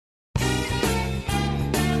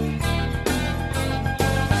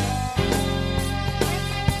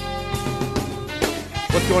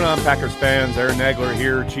going on, Packers fans? Aaron Nagler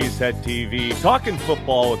here, Cheesehead TV, talking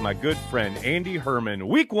football with my good friend Andy Herman.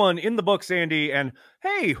 Week 1 in the books, Andy, and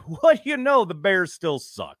hey, what do you know? The Bears still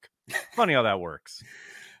suck. Funny how that works.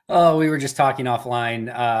 Oh, we were just talking offline.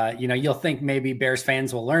 You'll think maybe Bears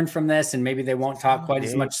fans will learn from this and maybe they won't talk quite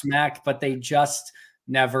as much smack, but they just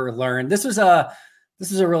never learn. This is a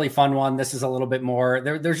really fun one. This is a little bit more.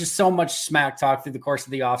 There's just so much smack talk through the course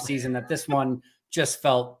of the offseason that this one just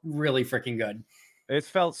felt really freaking good. It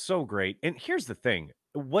felt so great. And here's the thing.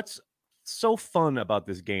 What's so fun about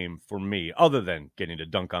this game for me, other than getting to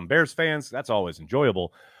dunk on Bears fans, that's always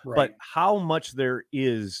enjoyable, Right. But how much there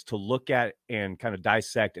is to look at and kind of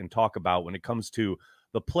dissect and talk about when it comes to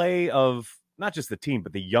the play of not just the team,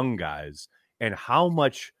 but the young guys, and how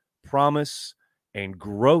much promise and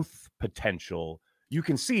growth potential you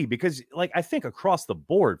can see. Because, like, I think across the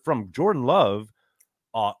board, from Jordan Love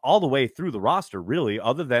all the way through the roster, really,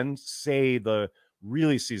 other than, say, the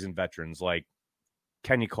really seasoned veterans like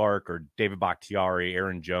Kenny Clark or David Bakhtiari,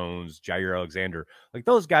 Aaron Jones, Jair Alexander, like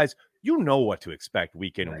those guys, you know what to expect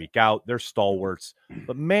week in and week out. They're stalwarts.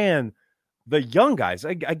 But man, the young guys,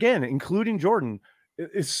 again, including Jordan,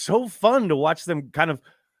 it's so fun to watch them kind of,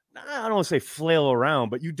 I don't want to say flail around,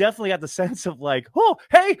 but you definitely have the sense of like, oh,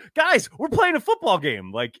 hey, guys, we're playing a football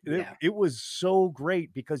game. Like it was so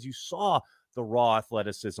great because you saw the raw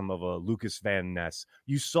athleticism of a Lucas Van Ness.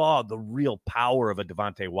 You saw the real power of a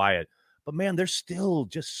Devontae Wyatt. But, man, they're still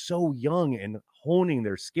just so young and honing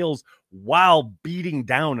their skills while beating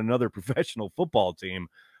down another professional football team.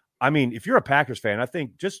 I mean, if you're a Packers fan, I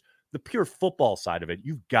think just the pure football side of it,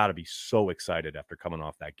 you've got to be so excited after coming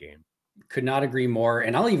off that game. Could not agree more.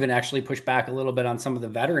 And I'll even actually push back a little bit on some of the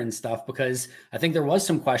veteran stuff, because I think there was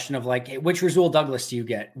some question of like, which Rasul Douglas do you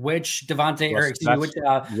get? Which Rasul's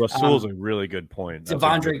a really good point.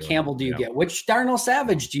 Devondre Campbell do you get? Which Darnell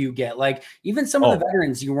Savage do you get? Like, even some of the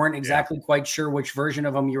veterans, you weren't exactly quite sure which version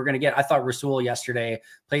of them you were going to get. I thought Rasul yesterday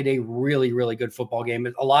played a really, really good football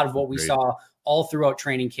game. A lot of what we saw all throughout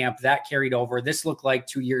training camp, that carried over. This looked like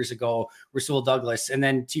 2 years ago, Rasul Douglas. And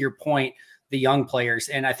then to your point, the young players.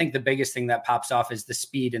 And I think the biggest thing that pops off is the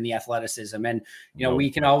speed and the athleticism. And, we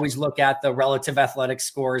can always look at the relative athletic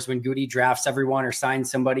scores when Goody drafts everyone or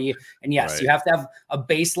signs somebody. And yes, you have to have a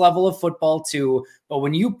base level of football too. But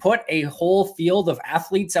when you put a whole field of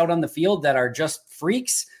athletes out on the field that are just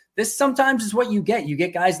freaks, this sometimes is what you get. You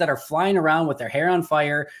get guys that are flying around with their hair on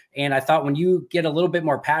fire. And I thought when you get a little bit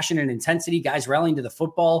more passion and intensity, guys rallying to the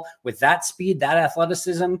football with that speed, that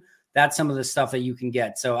athleticism, that's some of the stuff that you can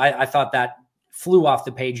get. So I thought that flew off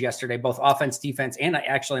the page yesterday, both offense, defense, and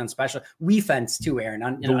actually on special we-fence too,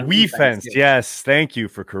 Aaron. The we-fence, yes. Thank you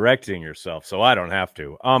for correcting yourself, so I don't have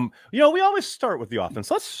to. We always start with the offense.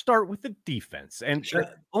 Let's start with the defense, and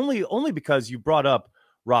only because you brought up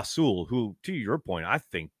Rasul, who, to your point, I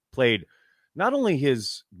think played not only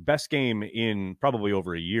his best game in probably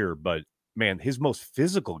over a year, but man, his most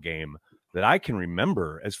physical game that I can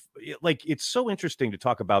remember. It's so interesting to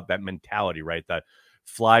talk about that mentality, right? That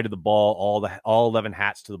fly to the ball, all 11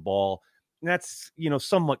 hats to the ball. And that's,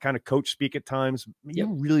 somewhat kind of coach speak at times. You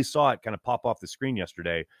really saw it kind of pop off the screen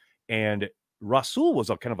yesterday. And Rasul was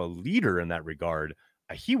a kind of a leader in that regard.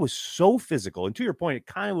 He was so physical. And to your point, it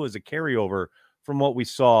kind of was a carryover from what we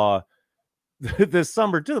saw this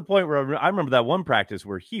summer, to the point where I remember that one practice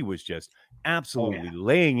where he was just absolutely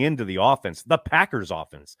laying into the offense, the Packers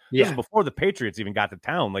offense. This was before the Patriots even got to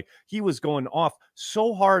town. Like, he was going off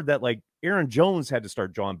so hard that like Aaron Jones had to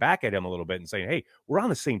start drawing back at him a little bit and saying, hey, we're on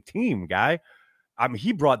the same team, guy. I mean,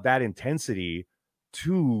 he brought that intensity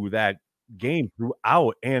to that game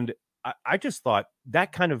throughout. And I just thought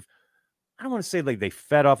that kind of, I don't want to say like they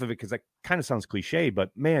fed off of it, because that kind of sounds cliche,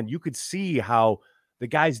 but man, you could see how the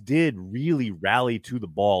guys did really rally to the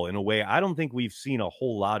ball in a way I don't think we've seen a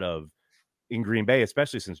whole lot of in Green Bay,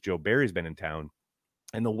 especially since Joe Barry's been in town.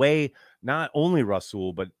 And the way not only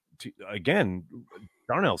Rasul, but again,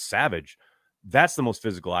 Darnell Savage, that's the most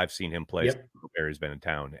physical I've seen him play since Joe Barry's been in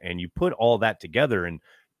town. And you put all that together and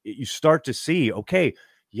you start to see, okay,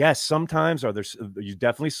 yes, sometimes you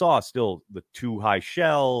definitely saw still the too high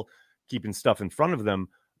shell, keeping stuff in front of them.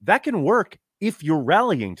 That can work if you're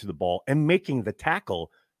rallying to the ball and making the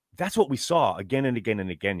tackle. That's what we saw again and again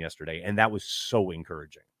and again yesterday, and that was so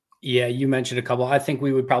encouraging. Yeah, you mentioned a couple. I think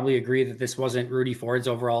we would probably agree that this wasn't Rudy Ford's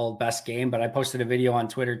overall best game, but I posted a video on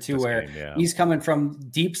Twitter too where he's coming from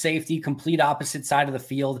deep safety, complete opposite side of the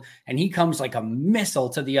field, and he comes like a missile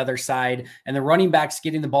to the other side, and the running back's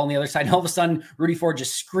getting the ball on the other side. And all of a sudden, Rudy Ford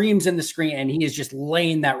just screams in the screen, and he is just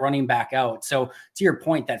laying that running back out. So to your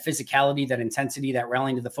point, that physicality, that intensity, that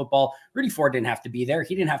rallying to the football, Rudy Ford didn't have to be there.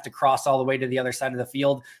 He didn't have to cross all the way to the other side of the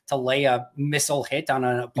field to lay a missile hit on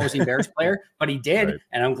an opposing Bears player, but he did, right.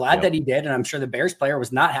 And I'm glad that he did. And I'm sure the Bears player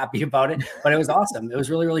was not happy about it, but it was awesome. It was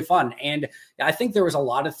really, really fun. And I think there was a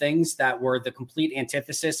lot of things that were the complete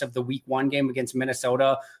antithesis of the week 1 game against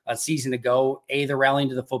Minnesota a season ago. The rallying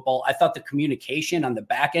to the football. I thought the communication on the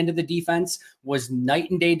back end of the defense was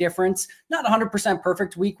night and day difference. Not 100%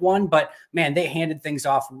 perfect week 1, but man, they handed things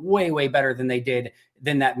off way, way better than they did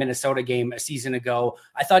than that Minnesota game a season ago.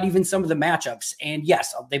 I thought even some of the matchups, and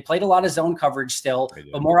yes, they played a lot of zone coverage still,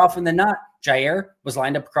 but more often than not, Jair was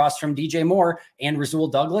lined up across from DJ Moore and Rasul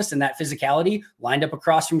Douglas, and that physicality lined up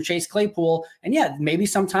across from Chase Claypool. And yeah, maybe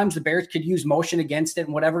sometimes the Bears could use motion against it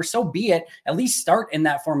and whatever. So be it. At least start in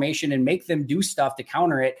that formation and make them do stuff to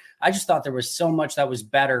counter it. I just thought there was so much that was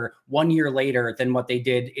better 1 year later than what they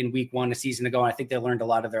did in week 1 a season ago. And I think they learned a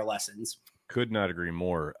lot of their lessons. Could not agree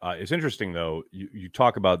more. It's interesting, though. You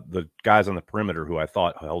talk about the guys on the perimeter who I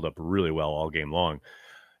thought held up really well all game long.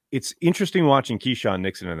 It's interesting watching Keyshawn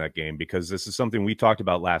Nixon in that game because this is something we talked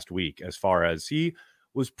about last week as far as he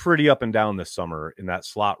was pretty up and down this summer in that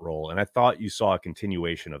slot role. And I thought you saw a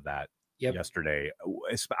continuation of that yesterday.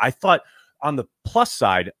 I thought on the plus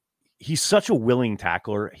side, he's such a willing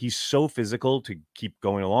tackler. He's so physical to keep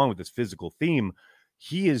going along with this physical theme.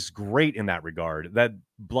 He is great in that regard. That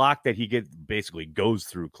block that he basically goes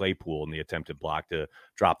through Claypool in the attempted block to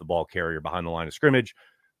drop the ball carrier behind the line of scrimmage.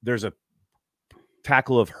 There's a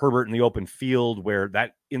tackle of Herbert in the open field where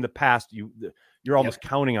that in the past you're almost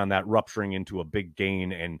counting on that rupturing into a big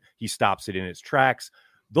gain and he stops it in its tracks.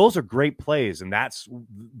 Those are great plays, and that's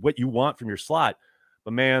what you want from your slot.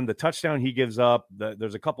 But man, the touchdown he gives up,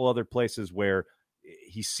 there's a couple other places where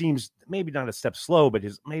he seems maybe not a step slow, but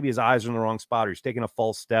maybe his eyes are in the wrong spot or he's taking a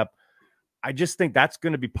false step. I just think that's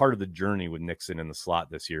going to be part of the journey with Nixon in the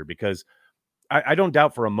slot this year, because I don't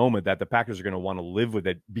doubt for a moment that the Packers are going to want to live with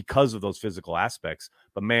it because of those physical aspects.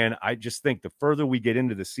 But man, I just think the further we get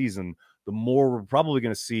into the season, the more we're probably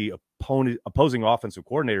going to see opposing offensive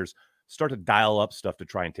coordinators start to dial up stuff to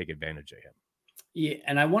try and take advantage of him. Yeah,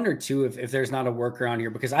 and I wonder too if there's not a workaround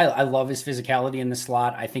here, because I love his physicality in the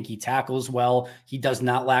slot. I think he tackles well. He does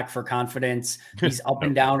not lack for confidence. He's up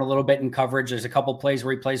and down a little bit in coverage. There's a couple plays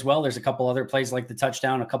where he plays well. There's a couple other plays like the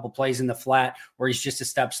touchdown, a couple plays in the flat where he's just a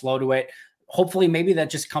step slow to it. Hopefully maybe that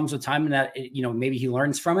just comes with time and that, maybe he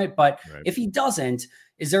learns from it. But if he doesn't,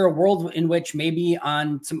 is there a world in which maybe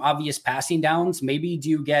on some obvious passing downs, maybe do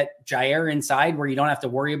you get Jair inside where you don't have to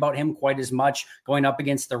worry about him quite as much going up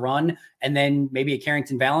against the run? And then maybe a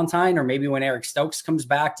Carrington Valentine, or maybe when Eric Stokes comes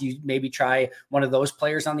back, do you maybe try one of those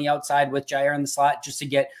players on the outside with Jair in the slot just to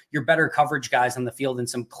get your better coverage guys on the field in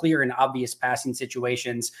some clear and obvious passing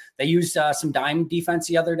situations? They used some dime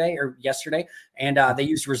defense yesterday, and they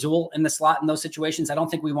used Rasul in the slot in those situations. I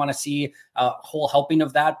don't think we want to see a whole helping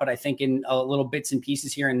of that, but I think in little bits and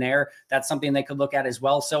pieces here and there, that's something they could look at as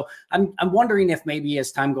well. So I'm wondering if maybe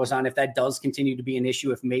as time goes on, if that does continue to be an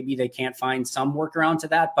issue, if maybe they can't find some workaround to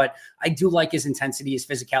that. But I do like his intensity, his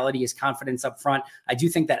physicality, his confidence up front. I do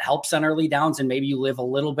think that helps on early downs, and maybe you live a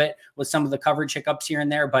little bit with some of the coverage hiccups here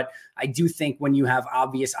and there. But I do think when you have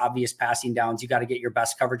obvious passing downs, you got to get your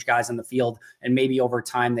best coverage guys on the field. And maybe over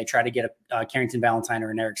time, they try to get a Carrington Valentine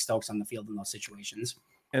or an Eric Stokes on the field in those situations.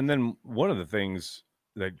 And then one of the things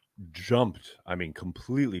that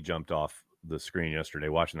completely jumped off the screen yesterday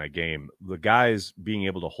watching that game, the guys being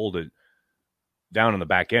able to hold it down on the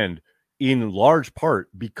back end in large part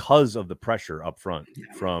because of the pressure up front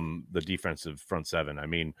from the defensive front seven. I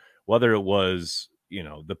mean, whether it was,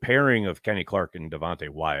 the pairing of Kenny Clark and Devontae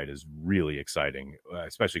Wyatt is really exciting,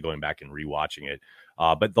 especially going back and rewatching it.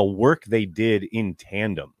 But the work they did in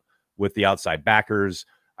tandem with the outside backers,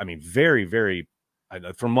 very, very,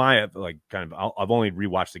 from my I've only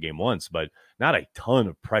rewatched the game once, but not a ton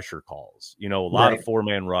of pressure calls. A lot of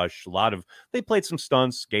 4-man rush, they played some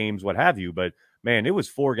stunts, games, what have you. But man, it was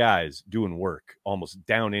 4 guys doing work almost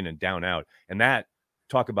down in and down out, and that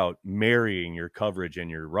talk about marrying your coverage and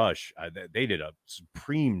your rush. They did a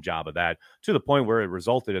supreme job of that to the point where it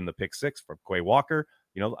resulted in the pick 6 for Quay Walker.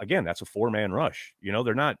 Again, that's a 4-man rush.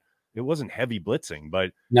 It wasn't heavy blitzing,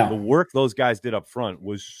 but the work those guys did up front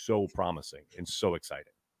was so promising and so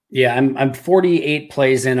exciting. Yeah, I'm 48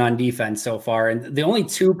 plays in on defense so far, and the only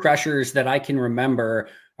 2 pressures that I can remember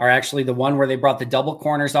are actually the one where they brought the double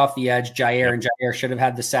corners off the edge, Jair, and Jair should have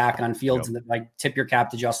had the sack on Fields, and like tip your cap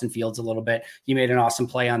to Justin Fields a little bit. He made an awesome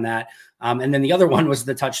play on that. And then the other one was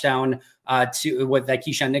the touchdown to what that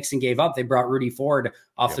Keyshawn Nixon gave up. They brought Rudy Ford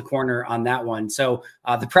off the corner on that one. So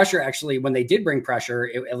the pressure actually, when they did bring pressure,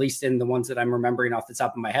 at least in the ones that I'm remembering off the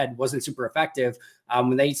top of my head, wasn't super effective.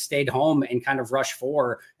 When they stayed home and kind of rushed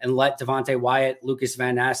 4 and let Devontae Wyatt, Lucas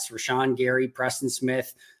Van Ness, Rashawn Gary, Preston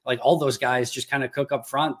Smith, like all those guys just kind of cook up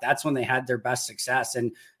front, that's when they had their best success.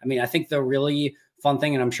 And I mean, I think the really fun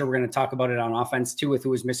thing, and I'm sure we're going to talk about it on offense too, with who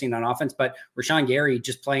was missing on offense, but Rashawn Gary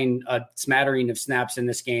just playing a smattering of snaps in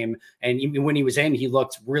this game. And even when he was in, he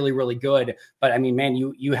looked really, really good. But I mean, man,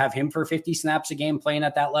 you have him for 50 snaps a game playing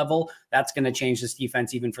at that level. That's going to change this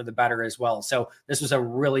defense even for the better as well. So this was a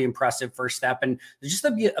really impressive first step. And just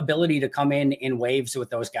the ability to come in waves with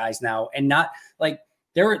those guys now, and not like,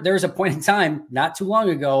 There's a point in time not too long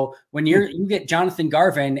ago when you get Jonathan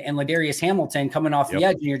Garvin and Ladarius Hamilton coming off the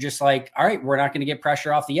edge, and you're just like, all right, we're not going to get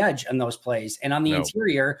pressure off the edge on those plays. And on the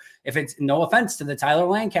interior, if it's no offense to the Tyler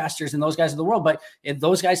Lancasters and those guys of the world, but if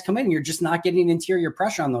those guys come in, you're just not getting interior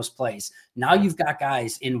pressure on those plays. Now you've got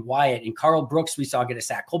guys in Wyatt and Carl Brooks we saw get a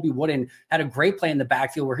sack. Colby Wooden had a great play in the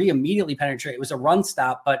backfield where he immediately penetrated. It was a run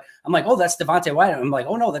stop, but I'm like, oh, that's Devontae Wyatt. I'm like,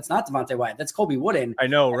 oh, no, that's not Devontae Wyatt. That's Colby Wooden. I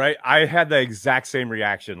know, right? I had the exact same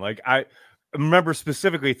reaction. Like, I remember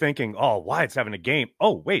specifically thinking, oh, Wyatt's having a game.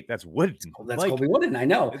 Oh, wait, that's Wooden. That's like, Colby Wooden. I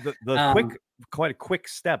know. The quite a quick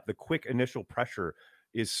step, the quick initial pressure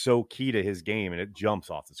is so key to his game, and it jumps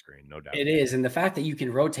off the screen, no doubt. It is. And the fact that you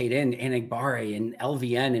can rotate in Enigbare and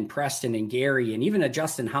LVN and Preston and Gary and even a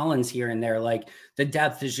Justin Hollins here and there, like the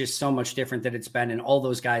depth is just so much different than it's been. And all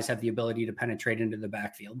those guys have the ability to penetrate into the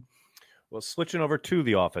backfield. Well, switching over to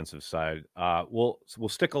the offensive side, we'll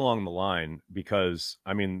stick along the line because,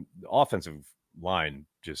 I mean, the offensive line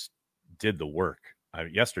just did the work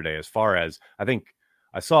yesterday. As far as I think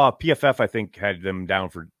I saw PFF, I think had them down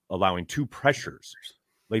for allowing 2 pressures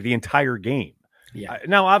like the entire game. Yeah.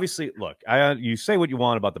 Now, obviously, look, you say what you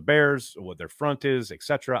want about the Bears, what their front is,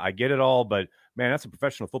 etc. I get it all, but man, that's a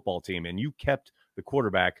professional football team, and you kept the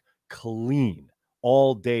quarterback clean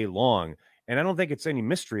all day long. And I don't think it's any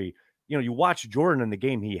mystery. You know, you watch Jordan in the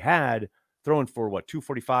game he had throwing for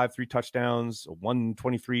 245, 3 touchdowns,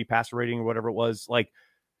 123 passer rating or whatever it was. Like,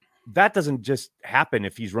 that doesn't just happen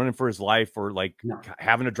if he's running for his life or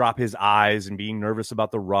having to drop his eyes and being nervous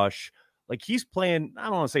about the rush. Like, he's playing, I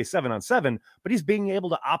don't want to say 7-on-7, but he's being able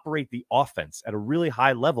to operate the offense at a really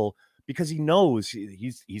high level because he knows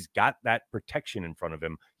he's got that protection in front of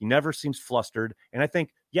him. He never seems flustered. And I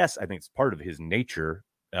think it's part of his nature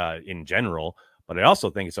in general. But I also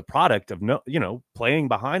think it's a product of playing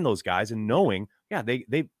behind those guys and knowing,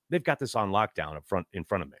 they've got this on lockdown in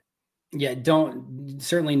front of me. Yeah,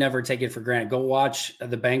 certainly never take it for granted. Go watch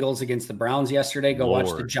the Bengals against the Browns yesterday. Go watch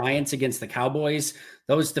the Giants against the Cowboys.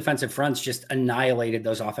 Those defensive fronts just annihilated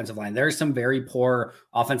those offensive line. There's some very poor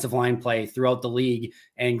offensive line play throughout the league,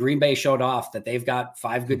 and Green Bay showed off that they've got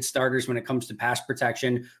 5 good starters when it comes to pass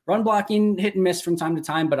protection. Run blocking, hit and miss from time to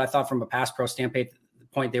time, but I thought from a pass pro standpoint,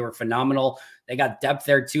 they were phenomenal. They got depth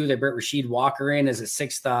there too. They brought Rasheed Walker in as a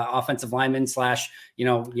 6th offensive lineman /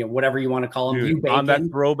 whatever you want to call him. Dude, on that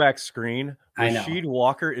throwback screen, Rasheed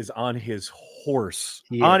Walker is on his horse,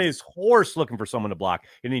 looking for someone to block,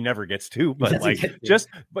 and he never gets to. But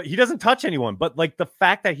but he doesn't touch anyone. But like the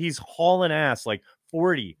fact that he's hauling ass like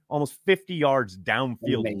 40, almost 50 yards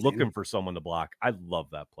downfield, looking for someone to block. I love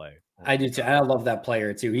that play. I do too. I love that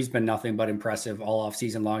player too. He's been nothing but impressive all off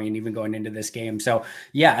season long, and even going into this game. So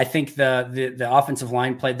yeah, I think the offensive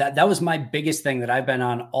line play, that was my biggest thing that I've been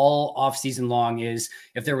on all off season long. Is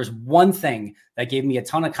if there was one thing that gave me a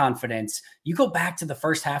ton of confidence, you go back to the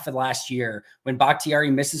first half of last year when Bakhtiari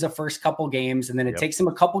misses a first couple games, and then it takes him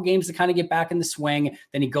a couple games to kind of get back in the swing.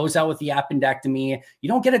 Then he goes out with the appendectomy. You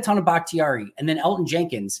don't get a ton of Bakhtiari. And then Elton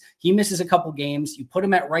Jenkins, he misses a couple games. You put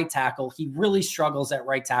him at right tackle. He really struggles at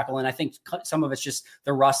right tackle. And I think some of it's just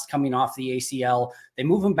the rust coming off the ACL. They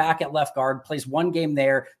move him back at left guard, plays 1 game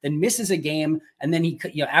there, then misses a game. And then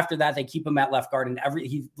after that, they keep him at left guard, and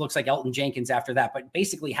he looks like Elton Jenkins after that. But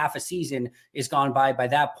basically half a season is gone by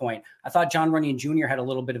that point. I thought John Runyon Jr. had a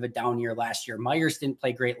little bit of a down year last year. Myers didn't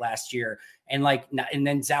play great last year. And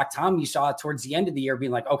then Zach Tom, you saw towards the end of the year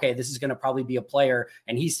being like, okay, this is going to probably be a player,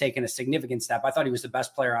 and he's taken a significant step. I thought he was the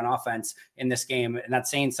best player on offense in this game, and that's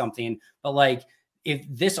saying something. But like, if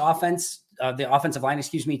this offense, the offensive line,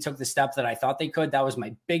 took the step that I thought they could, that was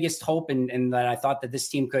my biggest hope. And that I thought that this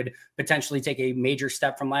team could potentially take a major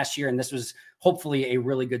step from last year. And this was hopefully a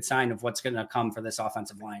really good sign of what's going to come for this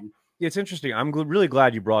offensive line. It's interesting. I'm really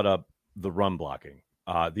glad you brought up the run blocking,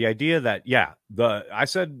 The idea that, I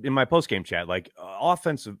said in my post-game chat, like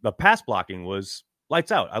the pass blocking was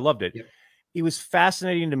lights out. I loved it. Yep. It was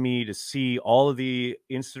fascinating to me to see all of the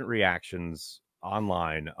instant reactions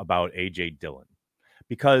online about AJ Dillon,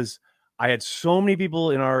 because I had so many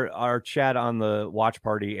people in our chat on the watch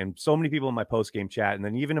party and so many people in my post-game chat, and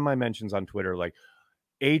then even in my mentions on Twitter, like,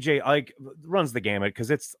 AJ like runs the gamut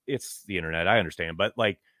because it's the internet. I understand, but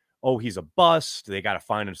like, oh, he's a bust. They got to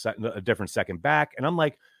find a different second back, and I'm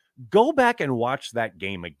like, go back and watch that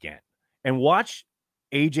game again and watch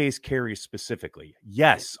AJ's carries specifically.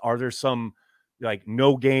 Yes, are there some like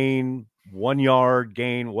no gain, 1 yard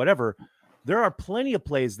gain, whatever? There are plenty of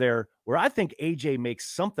plays there where I think AJ makes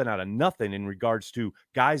something out of nothing in regards to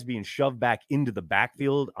guys being shoved back into the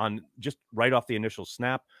backfield on just right off the initial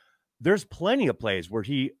snap. There's plenty of plays where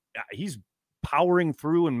he's powering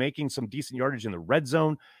through and making some decent yardage in the red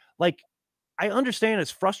zone. Like, I understand it's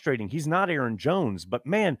frustrating. He's not Aaron Jones, but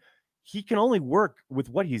man, he can only work with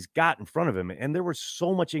what he's got in front of him. And there was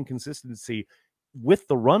so much inconsistency with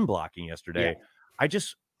the run blocking yesterday. Yeah.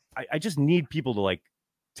 I just need people to like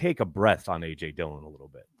take a breath on AJ Dillon a little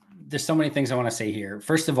bit. There's so many things I want to say here.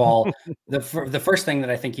 First of all, the first thing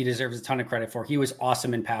that I think he deserves a ton of credit for, he was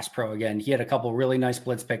awesome in pass pro again. He had a couple really nice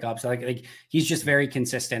blitz pickups. Like he's just very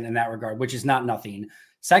consistent in that regard, which is not nothing.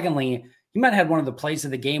 Secondly, he might have had one of the plays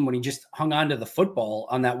of the game when he just hung on to the football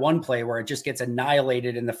on that one play where it just gets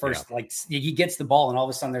annihilated in the first, like he gets the ball and all of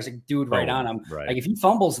a sudden there's a dude right on him. Right. Like if he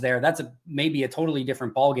fumbles there, that's maybe a totally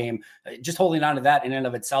different ball game. Just holding on to that in and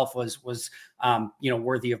of itself was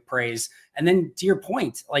worthy of praise. And then to your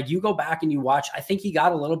point, like you go back and you watch, I think he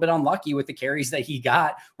got a little bit unlucky with the carries that he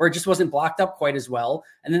got where it just wasn't blocked up quite as well.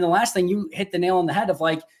 And then the last thing, you hit the nail on the head of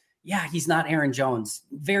like, yeah, he's not Aaron Jones.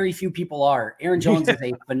 Very few people are. Aaron Jones is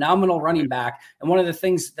a phenomenal running back. And one of the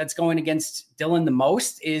things that's going against Dillon the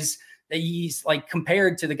most is that he's like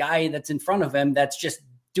compared to the guy that's in front of him that's just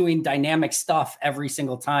doing dynamic stuff every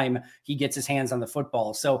single time he gets his hands on the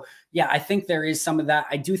football. So yeah, I think there is some of that.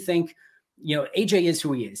 I do think, AJ is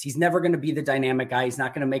who he is. He's never going to be the dynamic guy. He's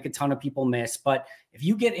not going to make a ton of people miss. But if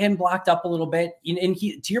you get him blocked up a little bit, and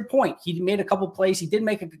to your point, he made a couple plays. He did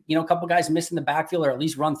make a couple guys miss in the backfield, or at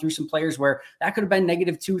least run through some players where that could have been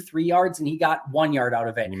 -2-3 yards, and he got 1 yard out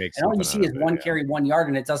of it. And all you see is one carry, 1 yard,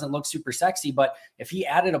 and it doesn't look super sexy. But if he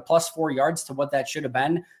added a +4 yards to what that should have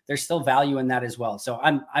been, there's still value in that as well. So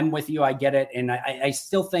I'm with you. I get it, and I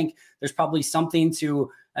still think there's probably something to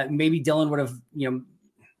maybe Dillon would have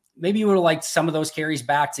maybe you would have liked some of those carries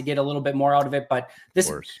back to get a little bit more out of it. But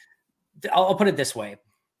this, I'll put it this way.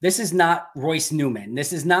 This is not Royce Newman.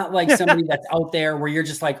 This is not like somebody that's out there where you're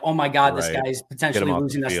just like, oh my God, this guy is potentially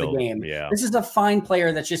losing us the game. Yeah. This is a fine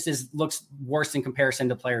player that just looks worse in comparison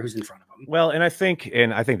to the player who's in front of him. Well, and I think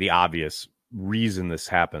the obvious reason this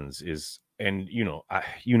happens is, and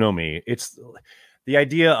me, it's the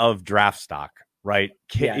idea of draft stock, right?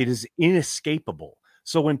 Yeah. It is inescapable.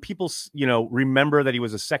 So when people, remember that he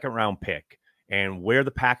was a second-round pick and where the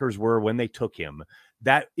Packers were when they took him,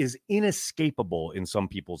 that is inescapable in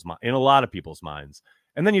in a lot of people's minds.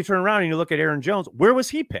 And then you turn around and you look at Aaron Jones. Where was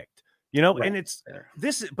he picked? Right. And it's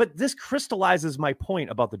but this crystallizes my point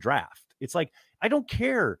about the draft. It's like, I don't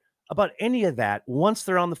care about any of that once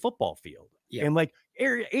they're on the football field. Yeah. And like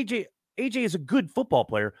AJ is a good football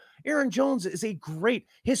player. Aaron Jones is a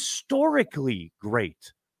historically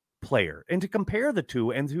great player, and to compare the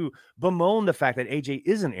two and to bemoan the fact that AJ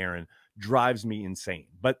isn't Aaron drives me insane.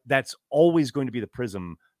 But that's always going to be the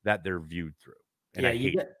prism that they're viewed through. And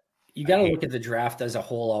you got to look at the draft as a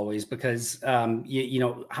whole always, because how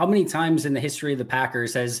many times in the history of the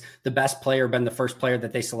Packers has the best player been the first player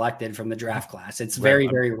that they selected from the draft class? It's very,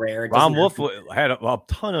 very rare. Ron Wolf had a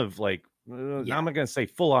ton of I'm not going to say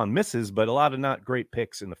full on misses, but a lot of not great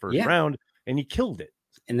picks in the first round, and he killed it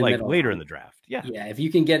in the middle later in the draft. Yeah. If you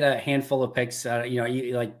can get a handful of picks,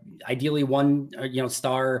 ideally one,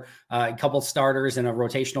 star, a couple starters and a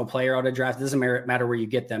rotational player out of draft. It doesn't matter where you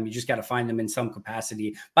get them. You just got to find them in some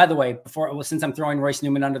capacity. By the way, since I'm throwing Royce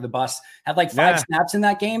Newman under the bus, had 5 snaps in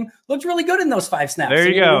that game. Looked really good in those 5 snaps. There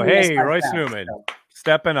you go. Hey, Royce Newman,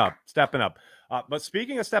 stepping up. But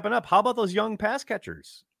speaking of stepping up, how about those young pass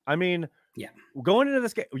catchers? I mean, going into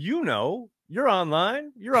this game, you're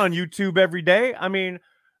online, you're on YouTube every day. I mean,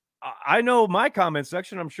 I know my comment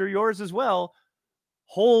section, I'm sure yours as well.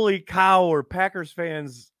 Holy cow, are Packers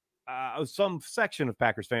fans, some section of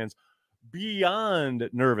Packers fans, beyond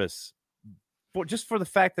nervous for the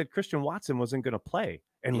fact that Christian Watson wasn't going to play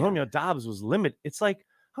and Romeo Doubs was limited. It's like,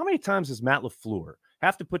 how many times does Matt LaFleur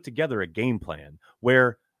have to put together a game plan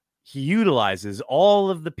where he utilizes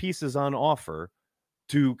all of the pieces on offer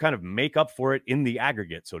to kind of make up for it in the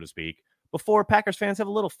aggregate, so to speak, before Packers fans have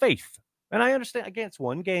a little faith. And I understand, again, it's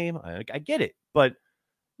one game. I get it. But,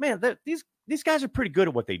 man, these guys are pretty good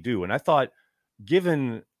at what they do. And I thought,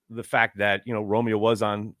 given the fact that, Romeo was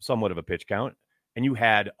on somewhat of a pitch count, and you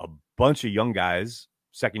had a bunch of young guys,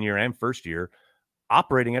 second year and first year,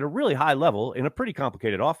 operating at a really high level in a pretty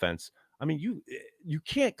complicated offense. I mean, you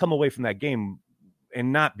can't come away from that game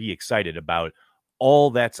and not be excited about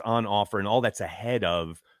all that's on offer and all that's ahead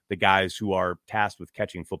of the guys who are tasked with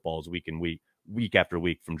catching footballs week after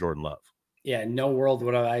week from Jordan Love. Yeah, no world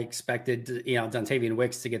would I expected, Dontavian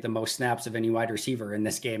Wicks to get the most snaps of any wide receiver in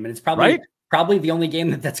this game. And it's probably the only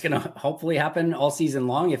game that's going to hopefully happen all season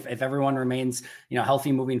long if everyone remains,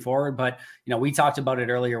 healthy moving forward. But, we talked about it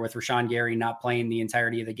earlier with Rashawn Gary not playing the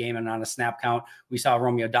entirety of the game and on a snap count. We saw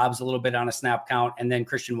Romeo Doubs a little bit on a snap count, and then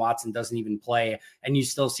Christian Watson doesn't even play. And you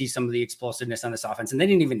still see some of the explosiveness on this offense. And they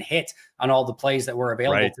didn't even hit on all the plays that were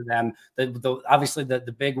available to them. Obviously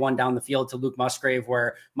the big one down the field to Luke Musgrave,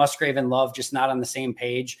 where Musgrave and Love just not on the same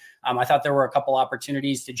page. I thought there were a couple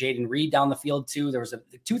opportunities to Jaden Reed down the field too. There was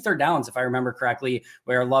 2 third downs, if I remember correctly,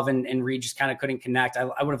 where Love and Reed just kind of couldn't connect. I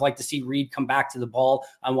would have liked to see Reed come back to the ball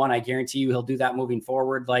on one. I guarantee you he'll do that moving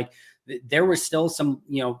forward. Like, there was still some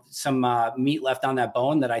meat left on that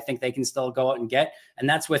bone that I think they can still go out and get. And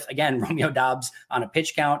that's with, again, Romeo Doubs on a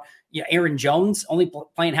pitch count. Aaron Jones only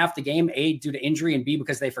playing half the game, A, due to injury, and B,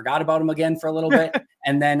 because they forgot about him again for a little bit.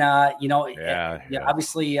 And then,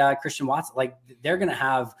 obviously Christian Watson, like, they're going to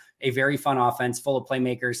have a very fun offense full of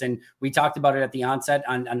playmakers. And we talked about it at the onset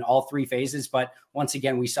on all 3 phases. But once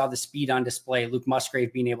again, we saw the speed on display, Luke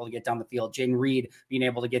Musgrave being able to get down the field, Jaden Reed being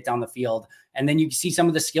able to get down the field. And then you see some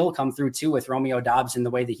of the skill come through too with Romeo Doubs and the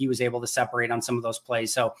way that he was able to separate on some of those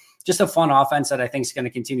plays. So just a fun offense that I think is going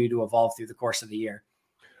to continue to evolve through the course of the year.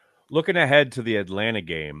 Looking ahead to the Atlanta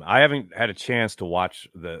game, I haven't had a chance to watch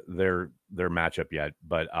their matchup yet,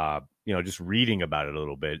 but just reading about it a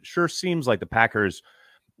little bit, sure seems like the Packers,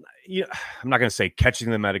 I'm not going to say catching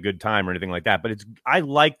them at a good time or anything like that, but I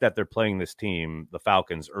like that they're playing this team, the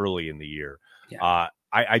Falcons, early in the year. Yeah.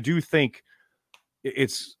 I do think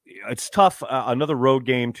it's tough. Another road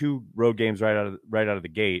game, 2 road games right out of the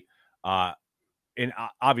gate. And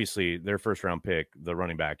obviously their first round pick, the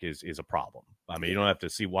running back, is a problem. I mean, you don't have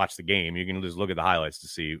to watch the game. You can just look at the highlights to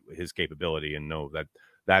see his capability and know that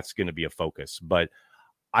that's going to be a focus. But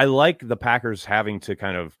I like the Packers having to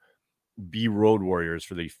kind of be road warriors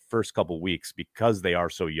for the first couple weeks because they are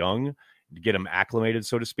so young, to get them acclimated,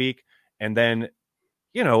 so to speak. And then,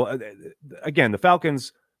 again, the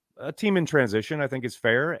Falcons, a team in transition, I think is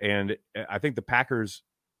fair. And I think the Packers,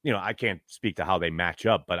 I can't speak to how they match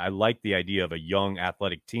up, but I like the idea of a young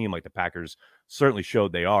athletic team like the Packers certainly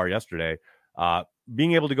showed they are yesterday,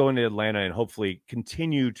 being able to go into Atlanta and hopefully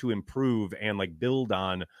continue to improve and build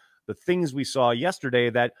on the things we saw yesterday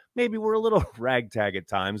that maybe were a little ragtag at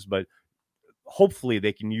times, but hopefully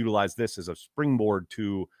they can utilize this as a springboard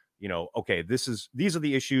to, okay, these are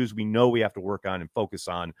the issues we know we have to work on and focus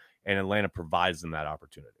on, and Atlanta provides them that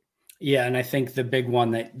opportunity. Yeah, and I think the big one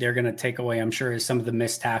that they're going to take away, I'm sure, is some of the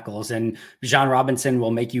missed tackles. And Bijan Robinson will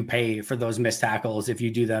make you pay for those missed tackles if you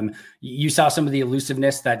do them. You saw some of the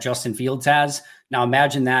elusiveness that Justin Fields has. Now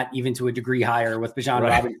imagine that even to a degree higher with Bijan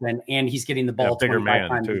Robinson, and he's getting the ball 25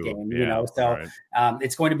 times a game. So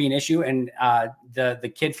it's going to be an issue. And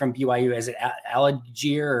the kid from BYU, is it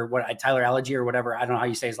Algier or what? Tyler Algier or whatever? I don't know how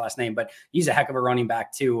you say his last name, but he's a heck of a running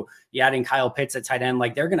back too. You adding Kyle Pitts at tight end,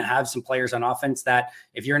 they're going to have some players on offense that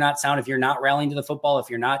if you're not sound, if you're not rallying to the football, if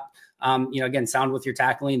you're not again, sound with your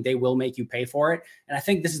tackling, they will make you pay for it. And I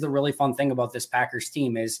think this is the really fun thing about this Packers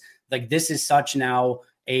team is this is such now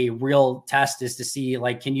a real test, is to see,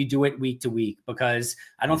 can you do it week to week? Because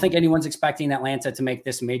I don't think anyone's expecting Atlanta to make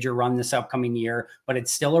this major run this upcoming year, but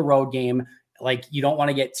it's still a road game. You don't want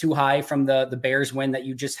to get too high from the Bears win that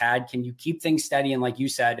you just had. Can you keep things steady? And like you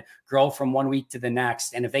said, grow from one week to the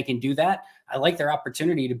next. And if they can do that, I like their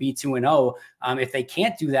opportunity to be 2-0. If they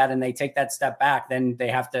can't do that and they take that step back, then they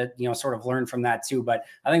have to, sort of learn from that too. But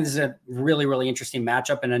I think this is a really, really interesting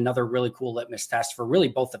matchup and another really cool litmus test for really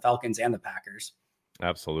both the Falcons and the Packers.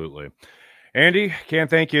 Absolutely. Andy, can't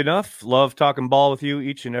thank you enough. Love talking ball with you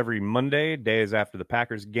each and every Monday, days after the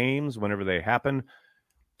Packers games, whenever they happen.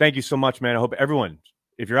 Thank you so much, man. I hope everyone,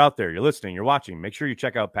 if you're out there, you're listening, you're watching, make sure you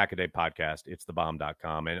check out Pack-A-Day Podcast,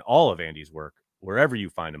 itsthebomb.com, and all of Andy's work, wherever you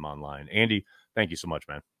find him online. Andy, thank you so much,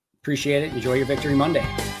 man. Appreciate it. Enjoy your Victory Monday.